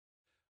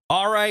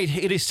All right,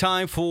 it is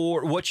time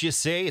for What You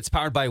Say. It's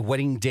powered by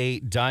Wedding Day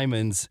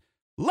Diamonds.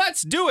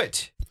 Let's do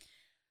it.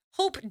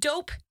 Hope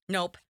dope.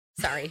 Nope.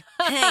 Sorry.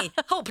 Hey,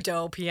 hope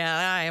dope. Yeah,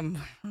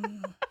 I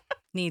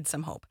need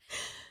some hope.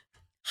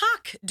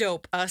 Hock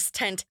dope us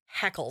tent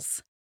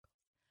heckles.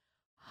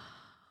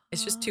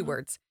 It's just 2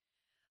 words.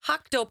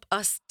 Hock dope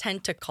us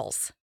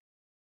tentacles.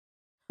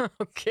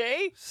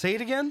 Okay. Say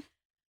it again.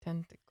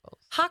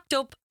 Tentacles. Hock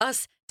dope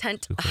us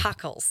tent Okay.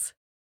 hackles.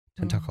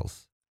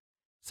 Tentacles.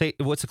 Say,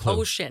 what's the clue?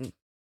 Ocean.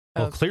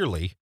 Well, Okay.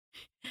 clearly.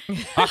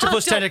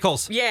 Octopus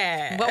tentacles.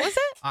 Yeah. What was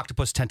it?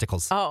 Octopus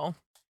tentacles. Oh.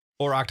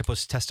 Or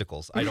octopus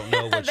testicles. I don't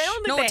know which. They don't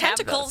think No they have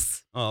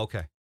tentacles. Oh,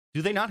 okay.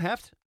 Do they not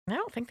have? those. I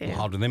don't think they Well,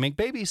 do. how do they make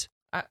babies?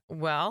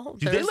 Well,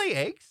 Do they there's- lay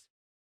eggs?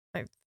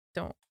 I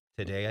don't.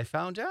 Today I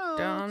found out.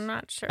 I'm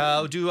not sure.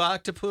 How do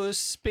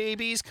octopus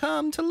babies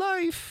come to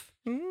life?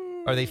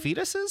 Are they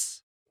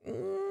fetuses?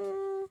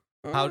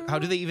 How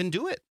do they even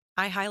do it?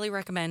 I highly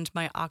recommend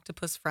My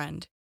Octopus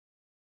Friend.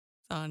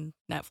 It's on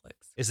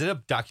Netflix. Is it a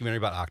documentary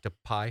about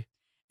octopi?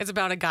 It's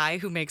about a guy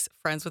who makes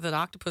friends with an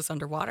octopus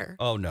underwater.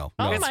 Oh, no.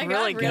 Oh No. It's my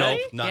really God, good. really?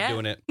 Nope, not Yeah.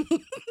 doing it.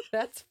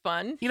 That's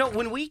fun. You know,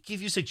 when we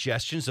give you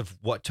suggestions of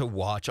what to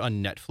watch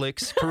on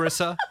Netflix,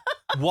 Carissa,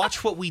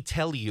 watch what we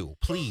tell you,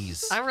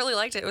 please. I really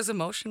liked it. It was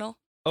emotional.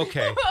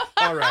 Okay.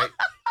 All right.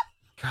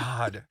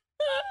 God.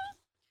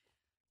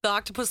 The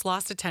octopus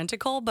lost a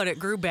tentacle, but it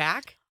grew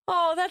back.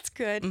 Oh, that's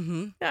good.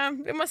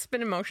 Mm-hmm. It must have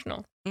been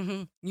emotional.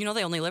 Mm-hmm. You know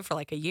they only live for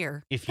like a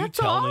year. If you That's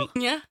tell all? me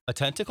Yeah. a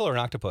tentacle or an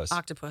octopus?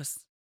 Octopus.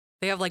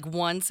 They have like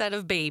 1 set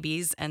of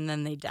babies and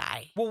then they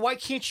die. Well, why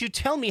can't you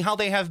tell me how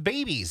they have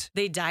babies?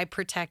 They die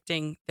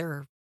protecting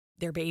their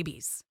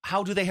babies.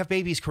 How do they have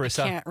babies,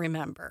 Carissa? Can't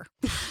remember.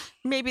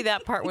 Maybe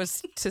that part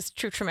was just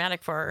too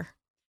traumatic for her.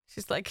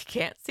 She's like,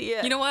 can't see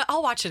it. You know what?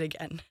 I'll watch it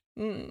again.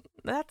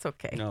 That's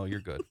okay. No, you're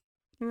good.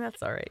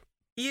 That's all right.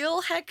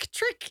 You'll heck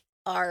trick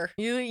R.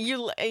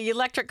 You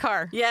electric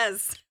car.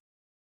 Yes.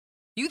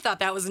 You thought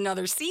that was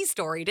another C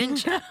story,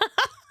 didn't you?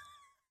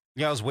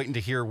 Yeah, I was waiting to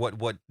hear what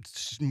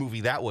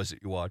movie that was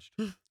that you watched.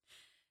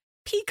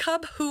 P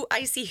Cub Who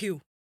Icy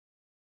Who.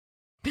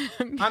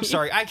 I'm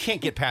sorry, I can't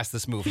get past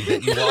this movie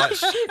that you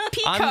watched.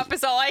 P-cup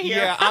is all I hear.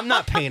 Yeah, I'm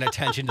not paying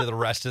attention to the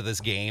rest of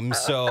this game,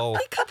 so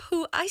P Cub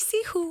Who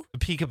Icy Who.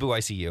 peekaboo, I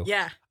see you.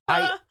 Yeah.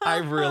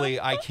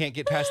 I can't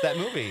get past that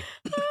movie.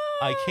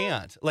 I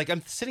can't. Like,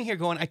 I'm sitting here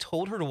going, I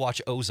told her to watch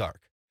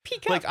Ozark.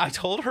 P-cup. Like, I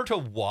told her to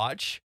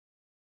watch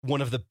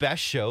one of the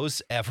best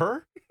shows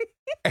ever,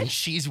 and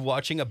she's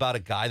watching about a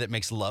guy that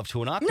makes love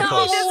to an octopus. He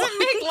doesn't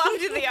make love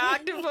to the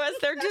octopus.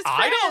 They're just friends.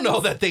 I don't know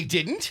that they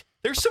didn't.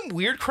 There's some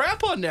weird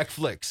crap on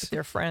Netflix.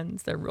 They're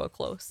friends. They're real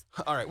close.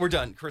 All right, we're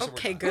done. Carissa, we're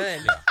Okay, done.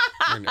 good.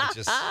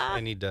 Yeah, I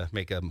need to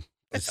make a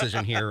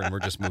decision here, and we're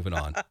just moving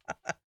on.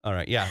 All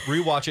right, yeah.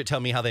 Rewatch it. Tell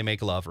me how they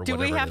make love or Do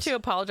whatever we have it is. to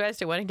apologize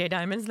to Wedding Day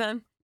Diamonds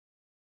then?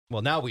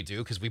 Well, now we do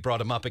because we brought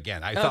them up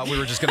again. I thought we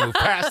were just going to move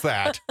past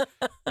that.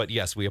 But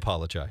yes, we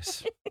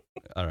apologize.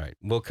 All right.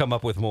 We'll come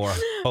up with more.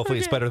 Hopefully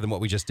it's Okay. better than what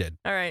we just did.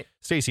 All right.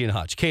 Stacey and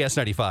Hutch,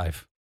 KS95.